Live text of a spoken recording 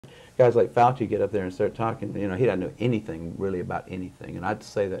guys like Fauci get up there and start talking, you know, he doesn't know anything really about anything. And I'd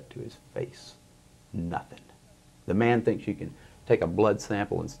say that to his face. Nothing. The man thinks you can take a blood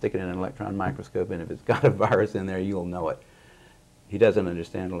sample and stick it in an electron microscope, and if it's got a virus in there, you'll know it. He doesn't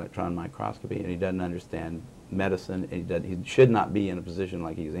understand electron microscopy, and he doesn't understand medicine, and he should not be in a position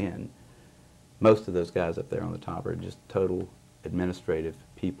like he's in. Most of those guys up there on the top are just total administrative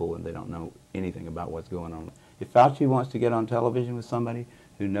people, and they don't know anything about what's going on. If Fauci wants to get on television with somebody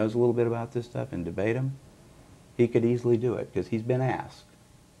who knows a little bit about this stuff and debate him, he could easily do it, because he's been asked.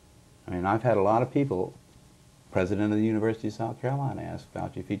 I mean, I've had a lot of people, president of the University of South Carolina asked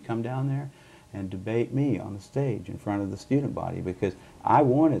Fauci if he'd come down there and debate me on the stage in front of the student body, because I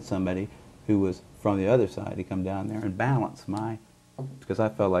wanted somebody who was from the other side to come down there and balance my, because I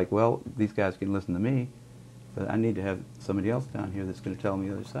felt like, well, these guys can listen to me, but I need to have somebody else down here that's going to tell me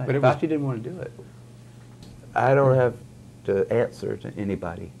the other side. But Fauci didn't want to do it. I don't have to answer to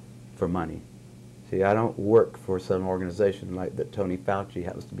anybody for money. See, I don't work for some organization like that Tony Fauci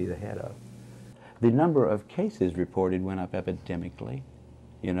happens to be the head of. The number of cases reported went up epidemically,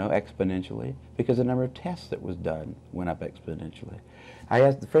 you know, exponentially, because the number of tests that was done went up exponentially. I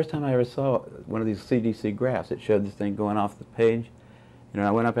asked, the first time I ever saw one of these CDC graphs, it showed this thing going off the page, you know,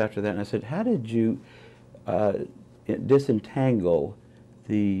 I went up after that and I said, how did you disentangle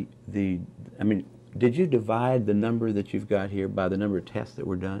I mean, did you divide the number that you've got here by the number of tests that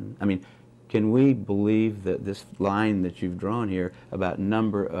were done? I mean, can we believe that this line that you've drawn here about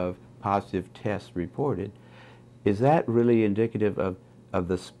number of positive tests reported, is that really indicative of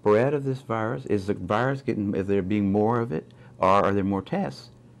the spread of this virus? Is the virus getting, is there being more of it, or are there more tests?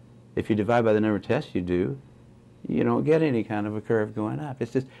 If you divide by the number of tests you do, you don't get any kind of a curve going up.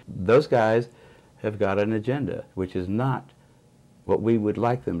 It's just, those guys have got an agenda, which is not what we would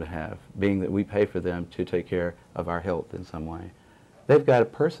like them to have, being that we pay for them to take care of our health in some way. They've got a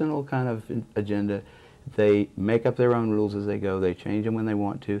personal kind of agenda. They make up their own rules as they go. They change them when they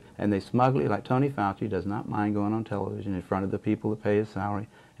want to, and they smugly, like Tony Fauci, does not mind going on television in front of the people that pay his salary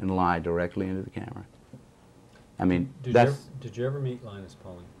and lie directly into the camera. I mean, Did you ever meet Linus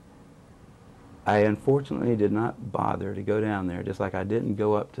Pauling? I unfortunately did not bother to go down there, just like I didn't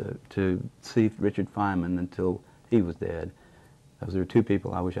go up to see Richard Feynman until he was dead. Those were two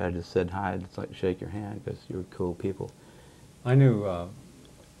people I wish I had just said hi, just like to shake your hand, because you were cool people. I knew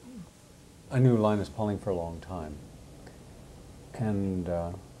Linus Pauling for a long time, and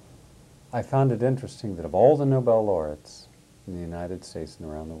I found it interesting that of all the Nobel laureates in the United States and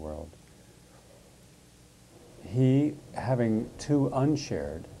around the world, he, having two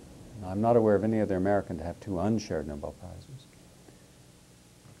unshared, and I'm not aware of any other American to have two unshared Nobel Prizes,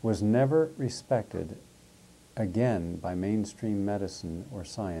 was never respected again by mainstream medicine or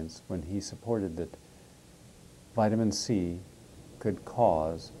science when he supported that vitamin C could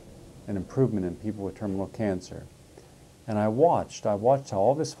cause an improvement in people with terminal cancer. And I watched how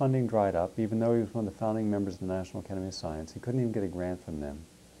all of his funding dried up, even though he was one of the founding members of the National Academy of Science. He couldn't even get a grant from them.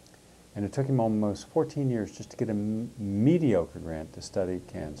 And it took him almost 14 years just to get a mediocre grant to study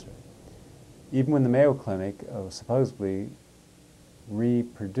cancer. Even when the Mayo Clinic supposedly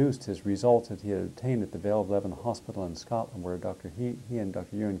reproduced his results that he had obtained at the Vale of Leven Hospital in Scotland, where he and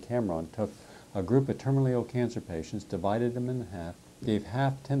Dr. Ewan Cameron took a group of terminally ill cancer patients, divided them in half, gave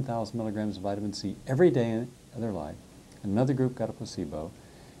half 10,000 milligrams of vitamin C every day of their life, and another group got a placebo,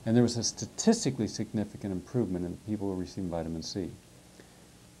 and there was a statistically significant improvement in people who were receiving vitamin C.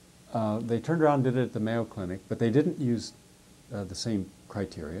 They turned around and did it at the Mayo Clinic, but they didn't use the same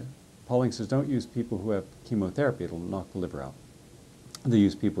criteria. Pauling says, don't use people who have chemotherapy, it'll knock the liver out. They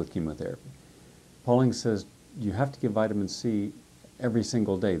use people with chemotherapy. Pauling says, you have to give vitamin C every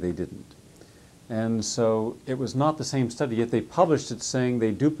single day. They didn't. And so it was not the same study, yet they published it saying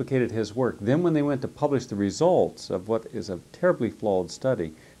they duplicated his work. Then when they went to publish the results of what is a terribly flawed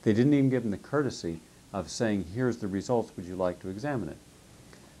study, they didn't even give him the courtesy of saying, here's the results, would you like to examine it?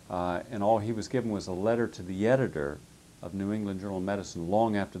 And all he was given was a letter to the editor of New England Journal of Medicine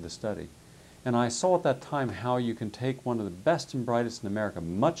long after the study. And I saw at that time how you can take one of the best and brightest in America,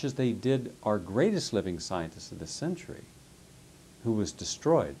 much as they did our greatest living scientist of this century, who was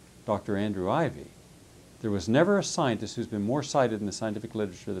destroyed, Dr. Andrew Ivy. There was never a scientist who's been more cited in the scientific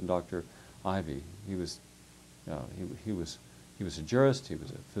literature than Dr. Ivy. He was a jurist, he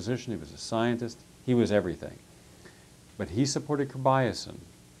was a physician, he was a scientist, he was everything. But he supported carbamazepine,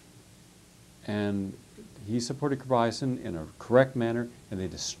 and he supported carbamazepine in a correct manner, and they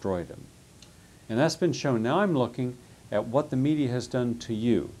destroyed him. And that's been shown. Now I'm looking at what the media has done to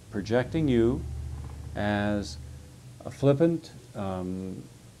you, projecting you as a flippant,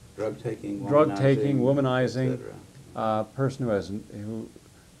 drug-taking, womanizing person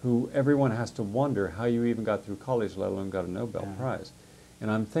who everyone has to wonder how you even got through college, let alone got a Nobel Prize.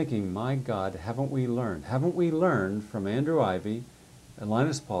 And I'm thinking, my God, haven't we learned? Haven't we learned from Andrew Ivy and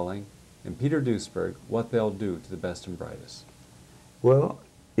Linus Pauling and Peter Duesberg what they'll do to the best and brightest? Well,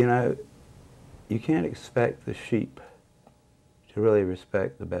 you know, you can't expect the sheep to really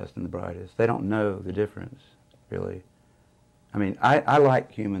respect the best and the brightest. They don't know the difference, really. I mean, I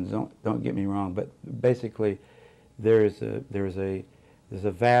like humans. Don't get me wrong, but basically, the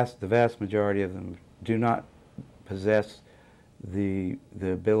vast majority of them do not possess the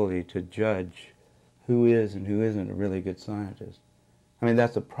ability to judge who is and who isn't a really good scientist. I mean,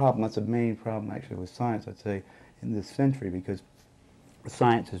 that's a problem. That's a main problem, actually, with science, I'd say, in this century, because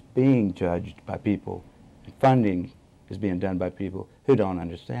science is being judged by people, and funding is being done by people who don't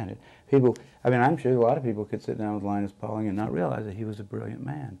understand it. People, I mean, I'm sure a lot of people could sit down with Linus Pauling and not realize that he was a brilliant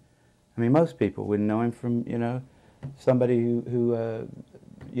man. I mean, most people wouldn't know him from, you know, somebody who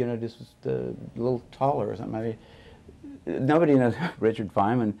you know, just was a little taller or something. I mean, nobody knows Richard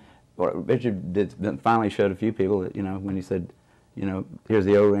Feynman. Or Richard finally showed a few people that, you know, when he said, you know, here's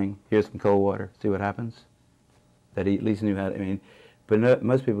the O-ring, here's some cold water, see what happens. That he at least knew how to, I mean, but no,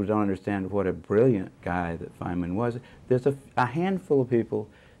 most people don't understand what a brilliant guy that Feynman was. There's a handful of people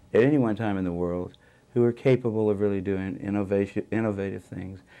at any one time in the world who are capable of really doing innovative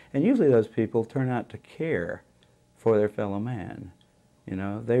things. And usually those people turn out to care for their fellow man. You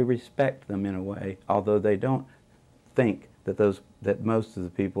know, they respect them in a way, although they don't think that most of the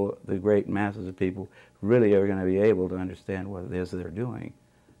people, the great masses of people, really are going to be able to understand what it is they're doing.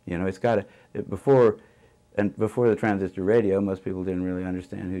 You know, it's got to, before the transistor radio, most people didn't really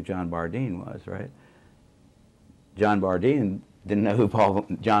understand who John Bardeen was, right? John Bardeen didn't know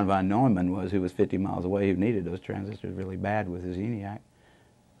who John von Neumann was, who was 50 miles away, who needed those transistors really bad with his ENIAC.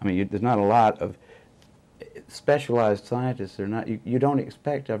 I mean, there's not a lot of specialized scientists. They're not. You don't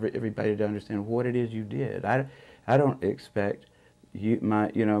expect everybody to understand what it is you did. I don't expect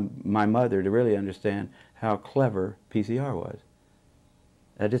my mother to really understand how clever PCR was.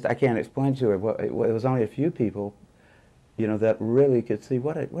 I can't explain to her. It was only a few people, you know, that really could see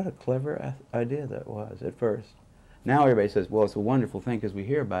what a clever idea that was at first. Now everybody says, well, it's a wonderful thing because we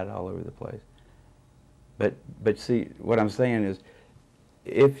hear about it all over the place. But see, what I'm saying is,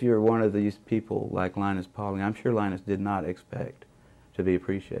 if you're one of these people like Linus Pauling, I'm sure Linus did not expect to be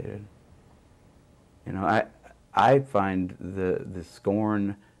appreciated. You know, I find the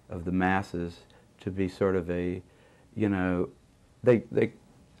scorn of the masses to be sort of a, you know, I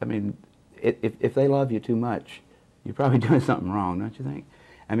mean, if they love you too much, you're probably doing something wrong, don't you think?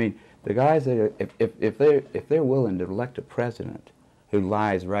 I mean, the guys that are, if they're willing to elect a president who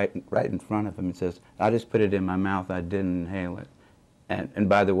lies right in front of them and says, I just put it in my mouth, I didn't inhale it. And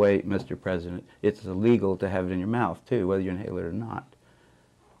by the way, Mr. President, it's illegal to have it in your mouth too, whether you inhale it or not.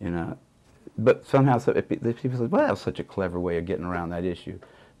 You know, but somehow people say, well, that's such a clever way of getting around that issue.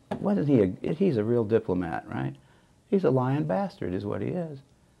 Wasn't he? He's a real diplomat, right? He's a lying bastard, is what he is.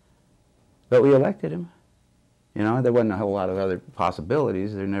 But we elected him. You know, there wasn't a whole lot of other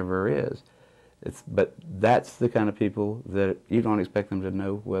possibilities. There never is. But that's the kind of people that you don't expect them to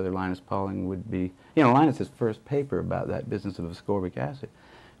know whether Linus Pauling would be. You know, Linus's first paper about that business of ascorbic acid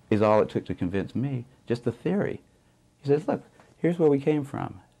is all it took to convince me, just the theory. He says, look, here's where we came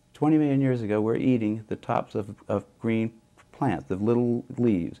from. 20 million years ago, we're eating the tops of green plants, of little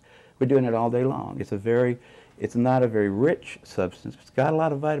leaves. We're doing it all day long. It's not a very rich substance. It's got a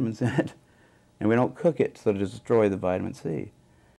lot of vitamins in it. And we don't cook it so to destroy the vitamin C.